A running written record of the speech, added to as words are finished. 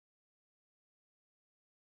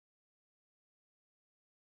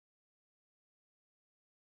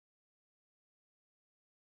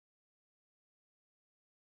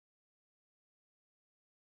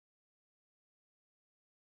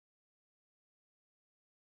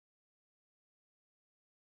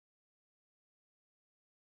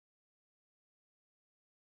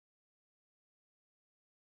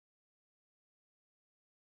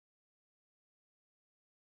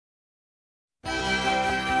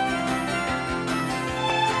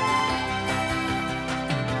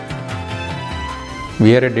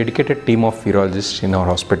We are a dedicated team of urologists in our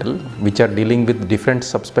hospital which are dealing with different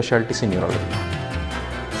subspecialties in urology.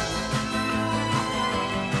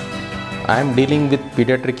 I am dealing with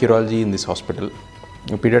pediatric urology in this hospital.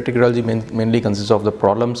 Pediatric urology mainly consists of the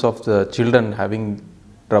problems of the children having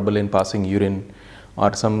trouble in passing urine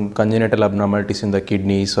or some congenital abnormalities in the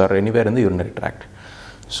kidneys or anywhere in the urinary tract.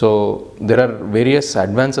 So there are various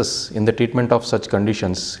advances in the treatment of such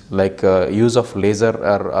conditions like use of laser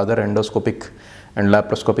or other endoscopic and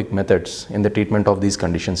laparoscopic methods in the treatment of these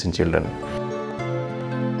conditions in children.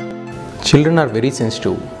 Children are very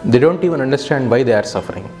sensitive. They don't even understand why they are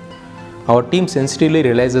suffering. Our team sensitively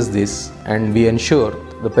realizes this and we ensure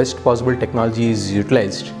the best possible technology is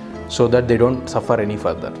utilized so that they don't suffer any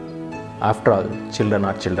further. After all, children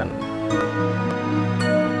are children.